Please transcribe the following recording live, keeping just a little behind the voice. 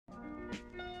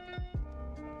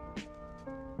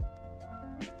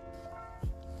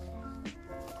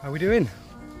How we doing?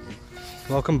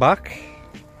 Welcome back.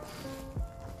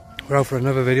 We're out for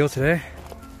another video today.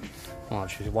 Oh,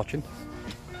 she's watching.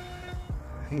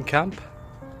 In camp.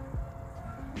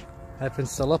 Everything's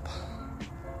still up.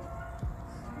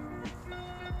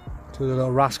 Two of the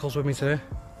little rascals with me today.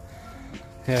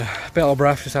 Yeah, a bit out of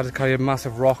breath, just had to carry a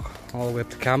massive rock all the way up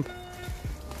to camp.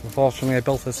 Unfortunately, I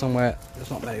built it somewhere there's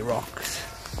not many rocks.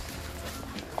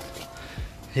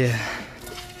 Yeah.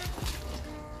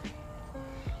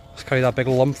 Let's carry that big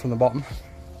lump from the bottom.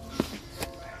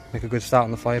 Make a good start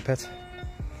on the fire pit.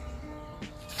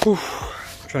 Whew.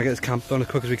 Trying to get this camp done as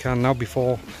quick as we can now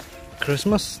before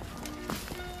Christmas.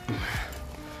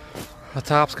 Our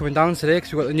tarp's coming down today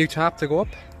because we've got the new tarp to go up.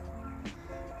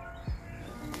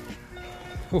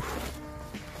 Whew.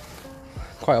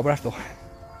 Quite out of breath though.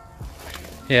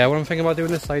 Yeah, what I'm thinking about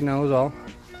doing this side now as well,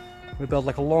 we build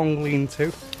like a long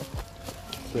lean-to,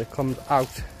 so it comes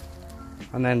out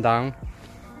and then down,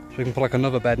 so we can put like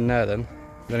another bed in there then.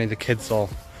 If any of the kids or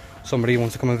somebody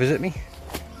wants to come and visit me,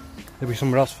 there'll be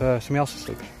somewhere else for somebody else to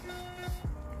sleep.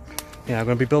 Yeah, I'm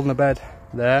going to be building a bed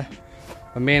there.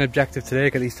 My main objective today,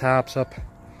 get these tarps up,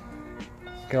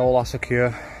 get all that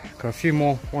secure. Got a few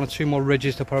more, one or two more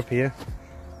ridges to put up here.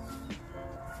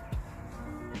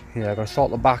 Yeah, I've got to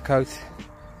sort the back out,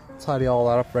 tidy all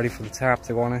that up, ready for the tarp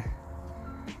to go on it.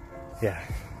 Yeah.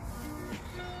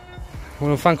 I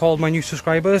want to thank all my new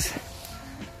subscribers.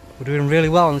 We're doing really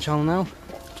well on the channel now.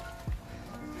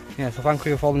 Yeah, so thank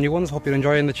you for all the new ones. Hope you're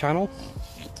enjoying the channel.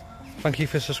 Thank you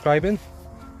for subscribing.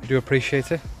 I do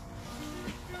appreciate it.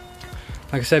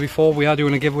 Like I said before, we are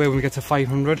doing a giveaway when we get to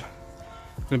 500. It's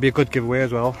going to be a good giveaway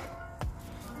as well.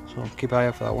 So keep an eye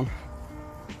out for that one.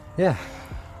 Yeah.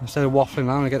 Instead of waffling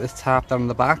now, I'm going to get this tarp down in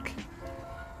the back.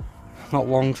 Not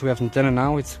long till we have some dinner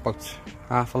now, it's about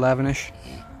 11:30ish.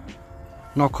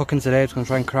 Not cooking today, just going to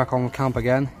try and crack on with camp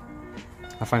again.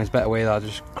 I find it's a better way that I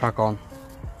just crack on.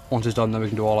 Once it's done, then we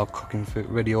can do all our cooking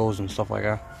videos and stuff like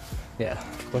that. Yeah,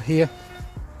 but here,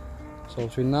 so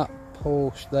between that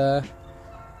post there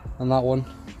and that one,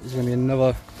 there's going to be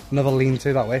another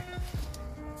lean-to that way.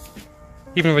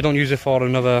 Even if I don't use it for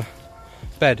another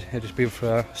bed, it'll just be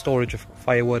for storage of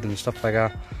firewood and stuff like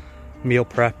that, meal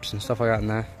preps and stuff like that in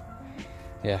there.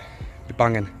 Yeah, be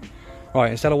banging.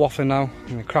 Right, instead of waffling now,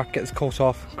 I'm gonna get this coat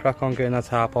off, crack on getting that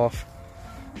tarp off.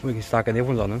 We can start getting the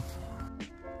other ones on them.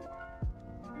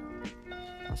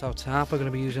 That's our tarp we're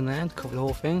going to be using there to cover the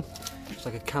whole thing. It's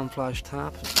like a camouflage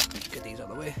tarp. Get these out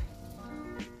of the way.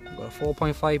 We've got a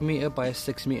 4.5 metre by a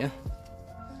 6 metre.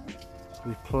 So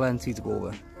we've plenty to go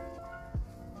over.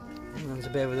 And there's a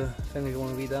bit of the thing if you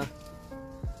want to read that.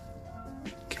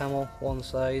 Camel, one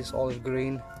size, olive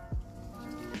green.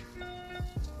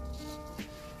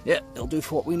 Yeah, it'll do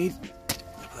for what we need.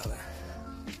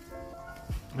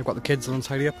 I've got the kids to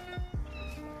untidy up.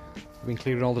 I've been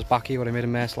clearing all this back here, what I made a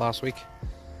mess last week.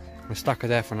 I'm going to stack it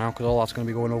there for now because all that's going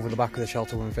to be going over the back of the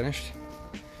shelter when we're finished.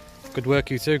 Good work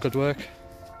you two, good work.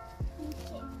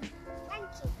 Thank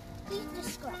you. Here's the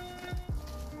scrap.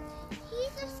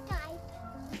 Here's the sky.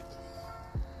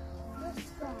 The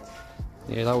sky.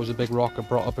 Yeah, that was a big rock I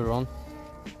brought up here on.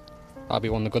 That'll be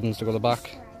one of the good ones to go to the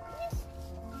back.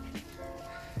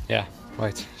 Yeah,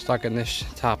 right, start getting this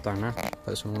tarp down now.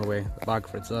 Put this one away, the bag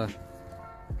for it's there.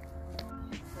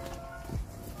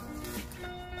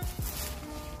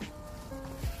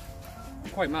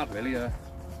 Quite mad really, you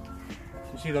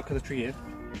see, look at the tree here.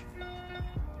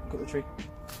 Look at the tree.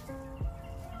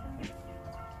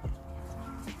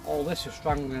 All this is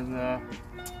strangling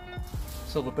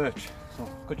silver birch, so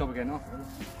good job of getting off. And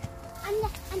I'm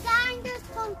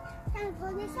just going to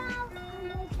pull this out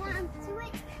and I can't do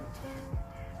it.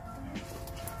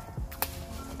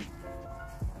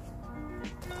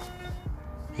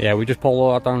 Yeah, we just pulled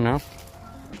all that down now.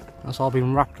 That's all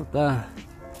been wrapped up there.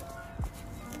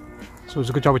 So it was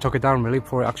a good job we took it down really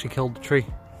before it actually killed the tree.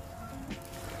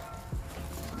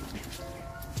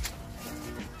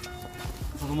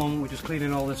 For the moment we're just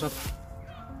cleaning all this up.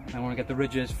 I want to get the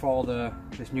ridges for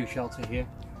this new shelter here.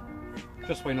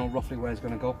 Just so I know roughly where it's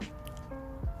going to go.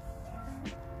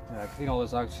 Yeah, clean all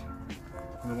this out.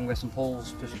 And we're going to get some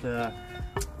poles just to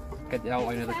get the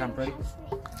outline of the camp ready.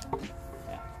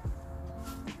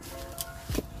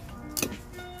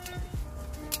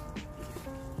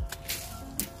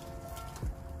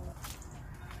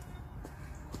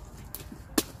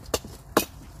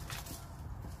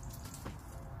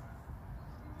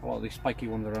 A lot of these spiky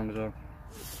ones around as well.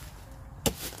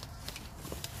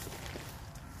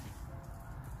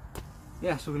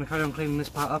 Yeah, so we're going to carry on cleaning this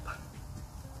part up,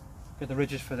 get the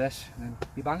ridges for this, and then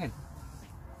be banging.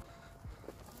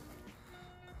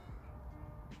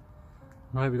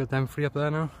 Right, we got them three up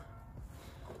there now.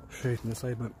 Straighten this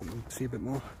side, but you can see a bit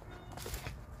more.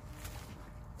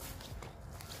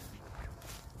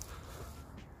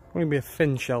 Only be a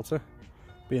thin shelter,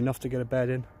 be enough to get a bed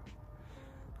in.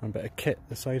 And a bit of kit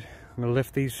this side. I'm going to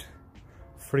lift these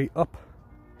 3 up.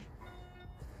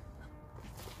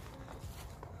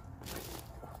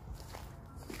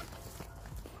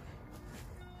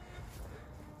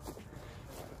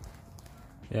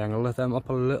 Yeah, I'm going to lift them up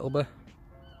a little bit.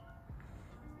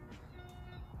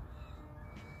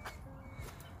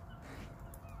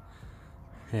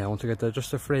 Yeah, I want to get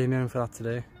just the frame in for that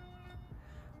today.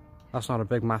 That's not a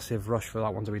big massive rush for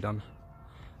that one to be done.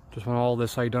 Just want all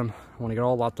this side done. I want to get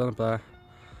all that done up there.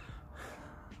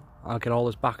 I'll get all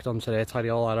this back done today, tidy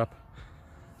all that up.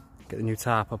 Get the new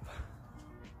tarp up.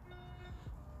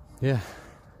 Yeah.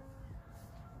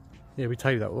 Yeah, we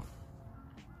tidy that up.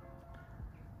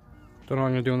 Don't know what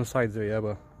I'm going to do on the sides of it yet,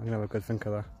 but I'm going to have a good think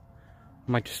of that.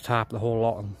 I might just tarp the whole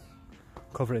lot and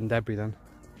cover it in debris then.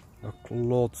 There are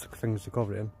loads of things to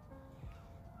cover it in.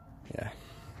 Yeah.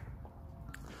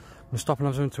 I'm going to stop and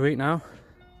have something to eat now.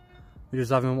 We're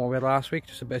just having what we had last week,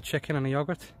 just a bit of chicken and a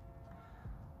yogurt.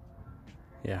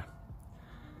 Yeah.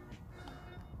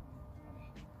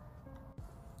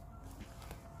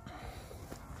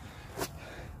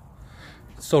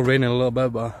 It's still raining a little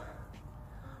bit, but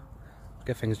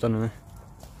get things done in it.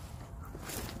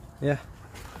 Yeah.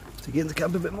 To get in the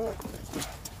cab a bit more.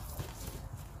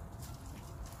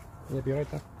 Yeah, be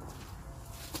alright there.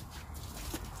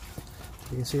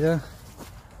 You can see there.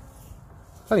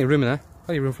 Plenty of room in there.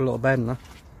 Plenty of room for a little bed in there.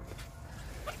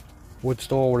 Wood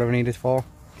store, whatever needed for.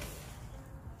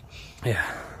 Yeah,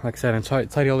 like I said, I'm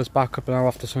tidy all this back up now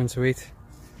after something to eat.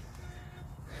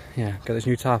 Yeah, get this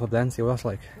new tarp up then, see what that's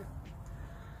like.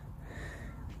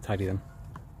 Tidy them.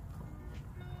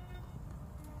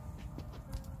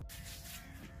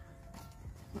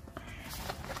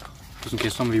 Just in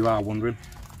case some of you are wondering.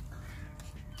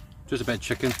 Just a bit of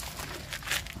chicken.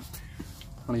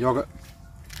 And a yogurt.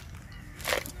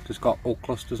 Just got oat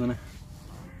clusters in it.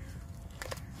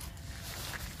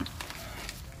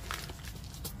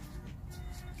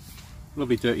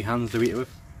 Lovely dirty hands to eat it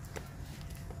with.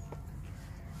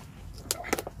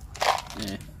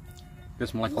 Yeah. Got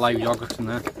some like live yogurts in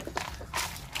there.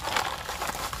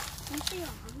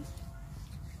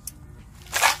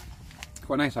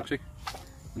 Quite nice actually.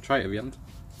 I'll try it at the end.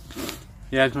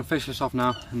 Yeah, I'm going to finish this off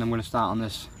now and then I'm going to start on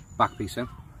this back piece in.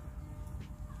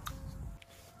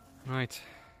 Right.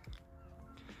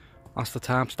 That's the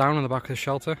tarps down on the back of the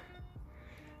shelter.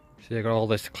 So you got all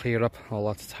this to clear up, all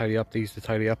that to tidy up, these to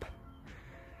tidy up.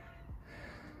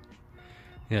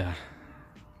 Yeah.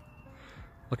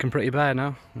 Looking pretty bad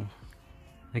now.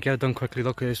 I get it done quickly,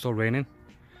 look, it's still raining.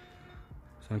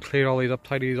 So I'm clear all these up,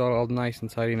 tidy these all nice and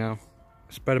tidy now.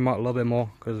 Spread them out a little bit more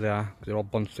because they're all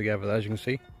bunched together there, as you can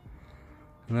see.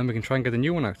 And then we can try and get the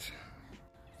new one out.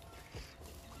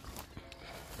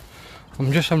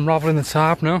 I'm just unraveling the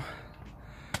tarp now.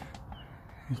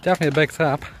 It's definitely a big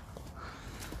tarp.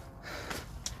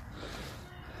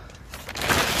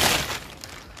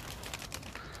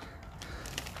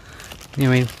 You know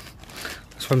what I mean?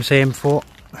 That's what I'm saying before.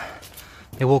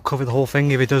 It will cover the whole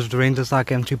thing if it does, the rain does start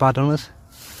getting too bad on us.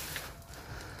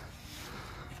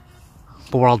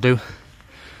 But what I'll do,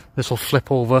 this will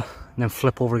flip over and then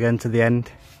flip over again to the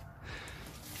end.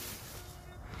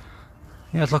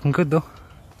 Yeah, it's looking good though.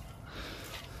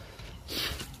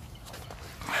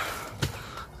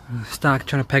 Start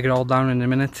trying to peg it all down in a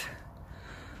minute.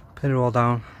 Pin it all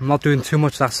down. I'm not doing too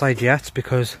much that side yet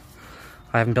because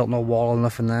I haven't built no wall or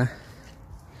nothing there.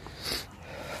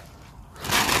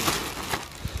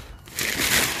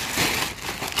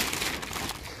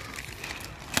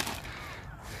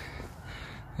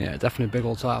 Yeah, definitely a big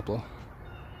old tarp though.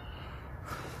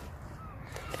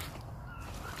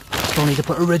 Still need to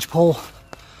put a ridge pole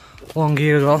along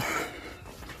here as well.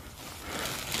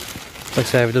 Like I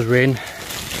said, if it does rain,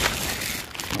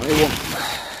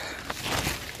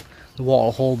 the water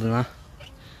will hold in there.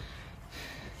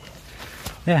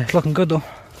 Yeah, it's looking good though.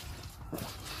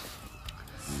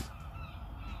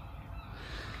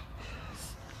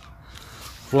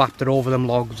 Lapped it over them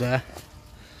logs there.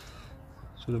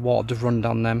 So the water just run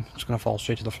down them, it's going to fall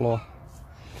straight to the floor.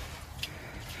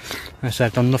 Like I said,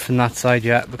 I've done nothing that side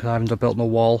yet because I haven't built no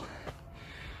wall.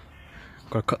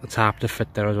 Got to cut the tarp to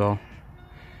fit there as well.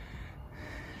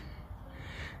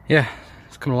 Yeah,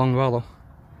 it's coming along well though.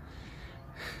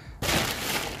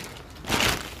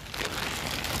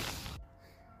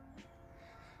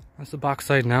 That's the back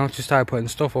side now, just started putting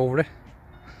stuff over it.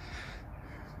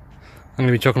 I'm going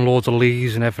to be chucking loads of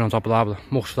leaves and everything on top of that,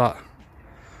 but most of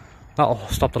that'll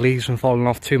stop the leaves from falling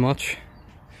off too much.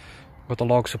 Got the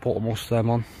log support most of them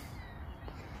on.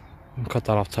 I'll cut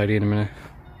that off tidy in a minute.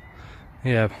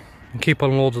 Yeah, and keep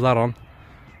putting loads of that on,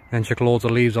 then chuck loads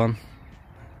of leaves on.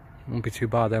 Won't be too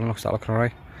bad then, looks that looking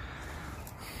alright.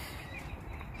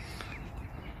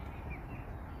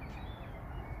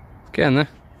 Getting there.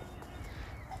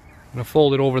 I'm going to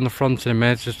fold it over in the front in a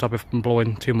minute to stop it from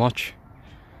blowing too much.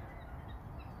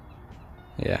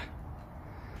 Yeah.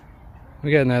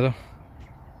 We're getting there though.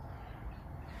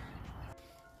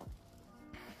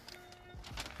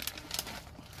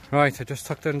 Right, I just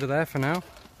tucked it under there for now.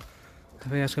 I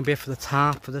think that's going to be it for the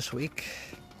tarp for this week.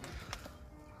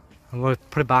 I'm going to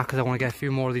put it back because I want to get a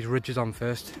few more of these ridges on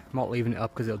first. I'm not leaving it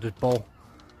up because it'll just bowl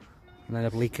and end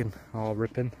up leaking or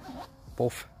ripping.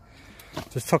 Both.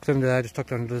 Just tucked it under there, just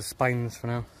tucked it under the spines for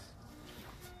now.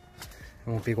 It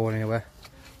won't be going anywhere.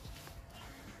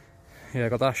 Yeah, I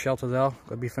got that shelter there, got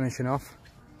to be finishing off.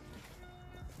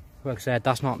 Like I said,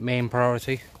 that's not main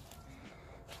priority.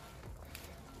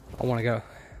 I want to get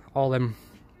all them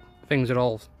things that are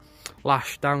all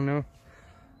lashed down now.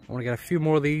 I want to get a few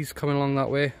more of these coming along that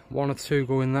way, 1 or 2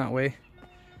 going that way.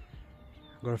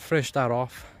 I'm going to finish that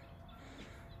off.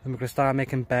 Then we're going to start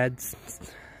making beds.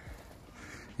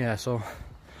 Yeah, so I'm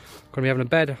going to be having a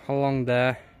bed along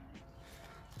there.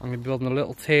 I'm going to be building a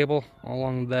little table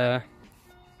along there.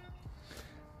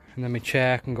 And then my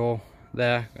chair can go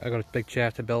there. I got a big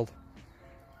chair to build.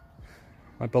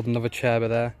 I build another chair over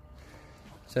there.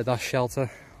 So that's shelter.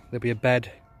 There'll be a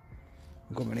bed.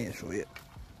 I'll come in here to show you.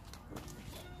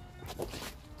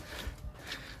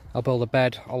 I'll build a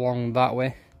bed along that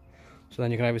way. So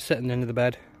then you can either sit in the end of the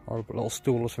bed or a little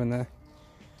stool or something there.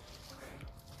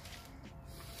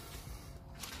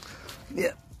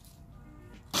 Yeah.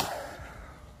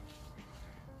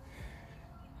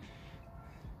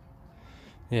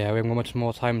 Yeah, we haven't got much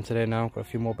more time today now. Got a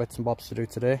few more bits and bobs to do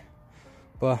today.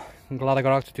 But I'm glad I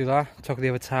got out to do that. Took the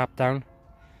other tarp down.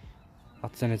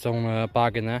 That's in its own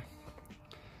bag in there.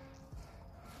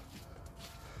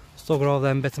 Still got all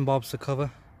them bits and bobs to cover.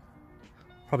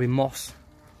 Probably moss.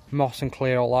 Moss and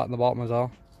clear all that in the bottom as well.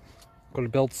 Got to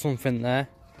build something there.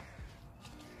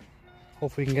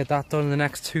 Hopefully we can get that done in the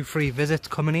next 2-3 visits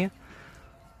coming here.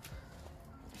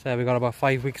 So we got about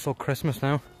 5 weeks till Christmas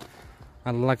now.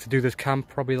 I'd like to do this camp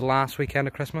probably the last weekend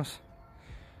of Christmas.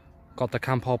 Got the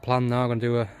camp all planned now. I'm going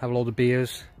to have a load of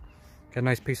beers. Get a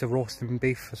nice piece of roasting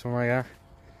beef or something like that.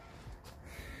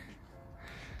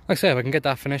 Like I say, if I can get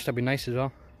that finished, that'd be nice as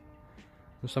well.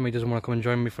 If somebody doesn't want to come and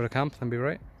join me for the camp, that'd be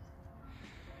right.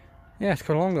 Yeah, it's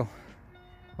coming along though.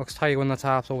 Looks tight when the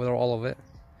tarp's over there, all of it.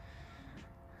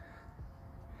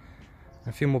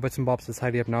 A few more bits and bobs to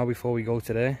tidy up now before we go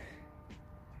today.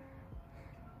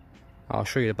 I'll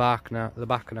show you the back now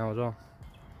as well.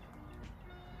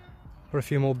 Put a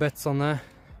few more bits on there.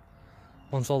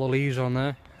 Once all the leaves are on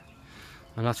there.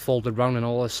 And that's folded round and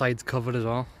all the sides covered as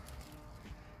well.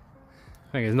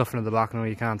 I think there's nothing at the back now,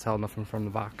 you can't tell nothing from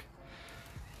the back.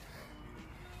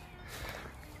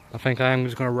 I think I am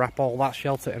just going to wrap all that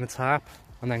shelter in a tarp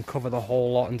and then cover the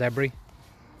whole lot in debris.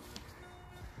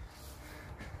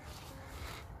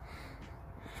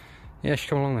 Yeah, she's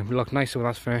coming along then. It'll look nicer when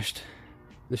that's finished.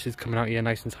 This is coming out here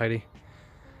nice and tidy.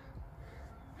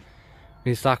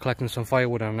 We need to start collecting some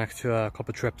firewood on next to a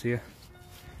couple of trips here.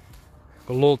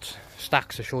 Got loads of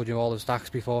stacks, I showed you all the stacks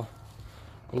before.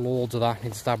 Got loads of that,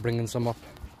 need to start bringing some up.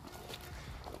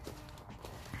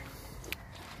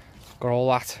 Got all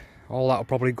that will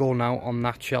probably go now on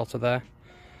that shelter there.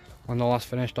 When all that's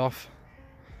finished off.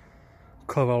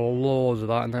 Cover loads of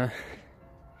that in there.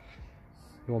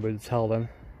 You won't be able to tell then.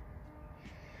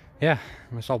 Yeah, I'm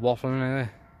gonna stop waffling anyway.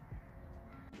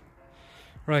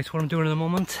 Right, what I'm doing at the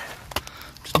moment,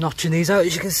 just notching these out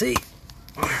as you can see.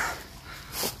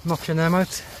 Notching them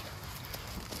out.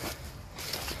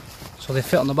 So they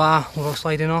fit on the bar without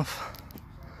sliding off.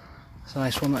 It's a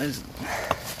nice one that is.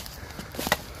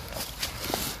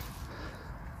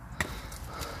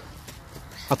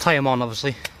 I'll tie them on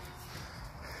obviously.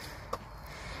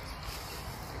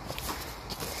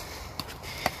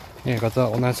 Yeah, got that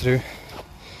one there to do. You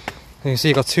can see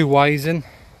you got 2 Ys in,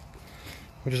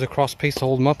 which is a cross piece to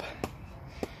hold them up.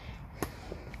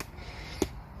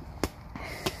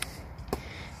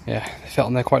 Yeah, they fit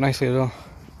on there quite nicely as well.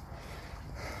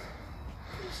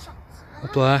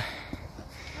 Up there.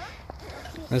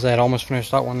 As I had almost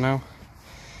finished that one now.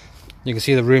 You can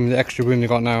see the room, the extra room they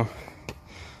got now,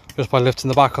 just by lifting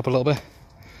the back up a little bit.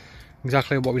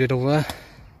 Exactly what we did over there.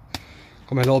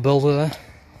 Got my little builder there.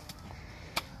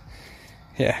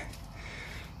 Yeah.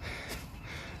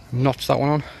 Notch that one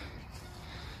on.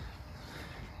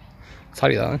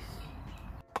 Tidy that then.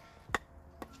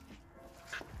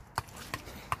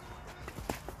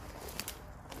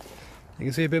 You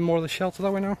can see a bit more of the shelter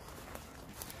that way now.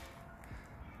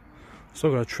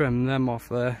 Still got to trim them off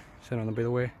there, so they'll be the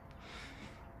way.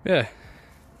 Yeah,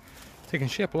 taking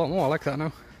shape a lot more. I like that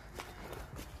now.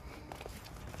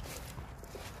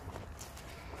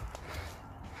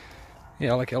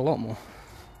 Yeah, I like it a lot more.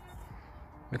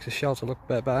 Makes the shelter look a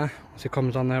bit better once it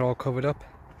comes on there all covered up.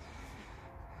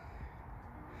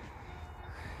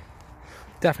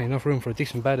 Definitely enough room for a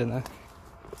decent bed in there.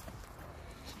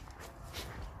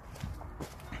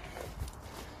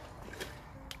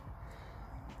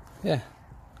 Yeah,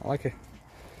 I like it.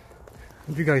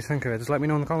 What do you guys think of it? Just let me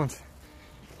know in the comments.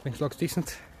 Think it looks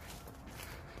decent?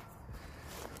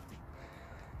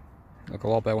 Look a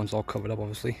lot better once it's all covered up,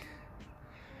 obviously.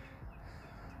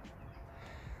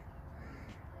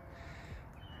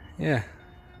 Yeah,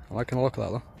 I like the look of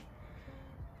that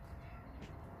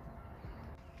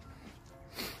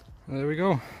though. There we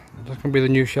go. That's gonna be the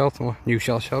new shelter,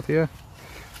 shelter here.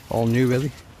 All new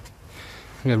really.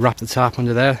 I'm gonna wrap the tarp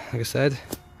under there, like I said.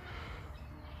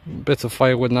 Bits of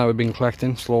firewood now we've been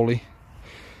collecting slowly.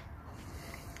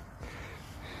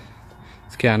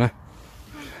 It's Kiana.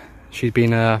 She's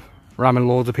been ramming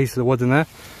loads of pieces of wood in there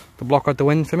to block out the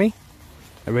wind for me.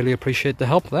 I really appreciate the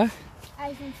help there. I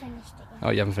haven't finished it yet.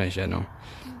 Oh, you haven't finished yet, no.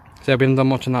 So we haven't done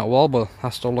much on that wall, but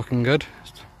that's still looking good.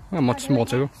 Well, much more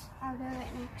to go. I'll do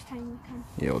it next time we can.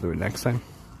 Yeah, we'll do it next time.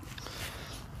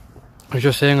 I was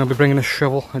just saying I'll be bringing a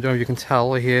shovel. I don't know if you can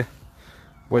tell here.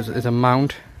 Where's a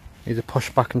mound. Need to push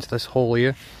back into this hole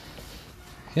here.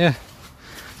 Yeah.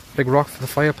 Big rock for the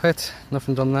fire pit.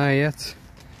 Nothing done there yet.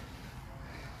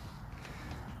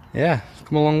 Yeah, it's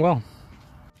come along well.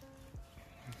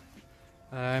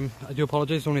 I do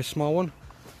apologise, it's only a small one,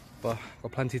 but I've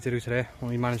got plenty to do today.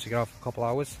 Only managed to get off a couple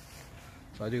hours,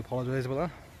 so I do apologise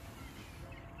about that.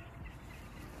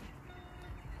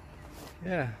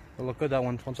 Yeah, it'll look good that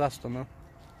one once that's done though.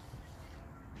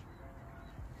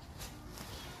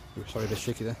 Ooh, sorry, a bit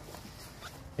shaky there.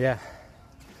 Yeah,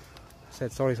 I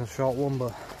said sorry it's a short one,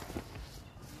 but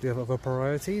do have other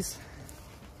priorities.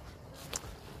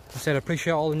 I said I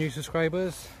appreciate all the new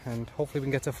subscribers, and hopefully we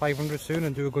can get to 500 soon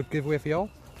and do a good giveaway for y'all.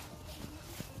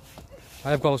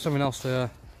 I have got something else to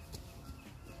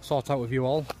sort out with you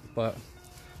all, but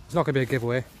it's not going to be a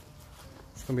giveaway.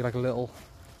 It's going to be like a little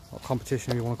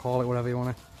competition, if you want to call it, whatever you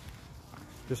want to.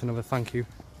 Just another thank you.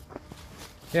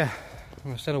 Yeah,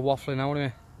 instead of waffling now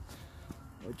anyway,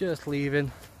 we're just leaving.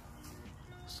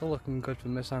 Still looking good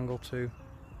from this angle too.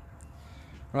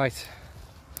 Right,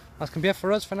 that's going to be it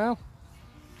for us for now.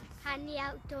 Handy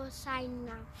outdoors signing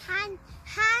out.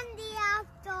 Handy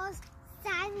outdoors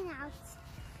signing out.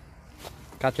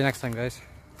 Catch you next time, guys.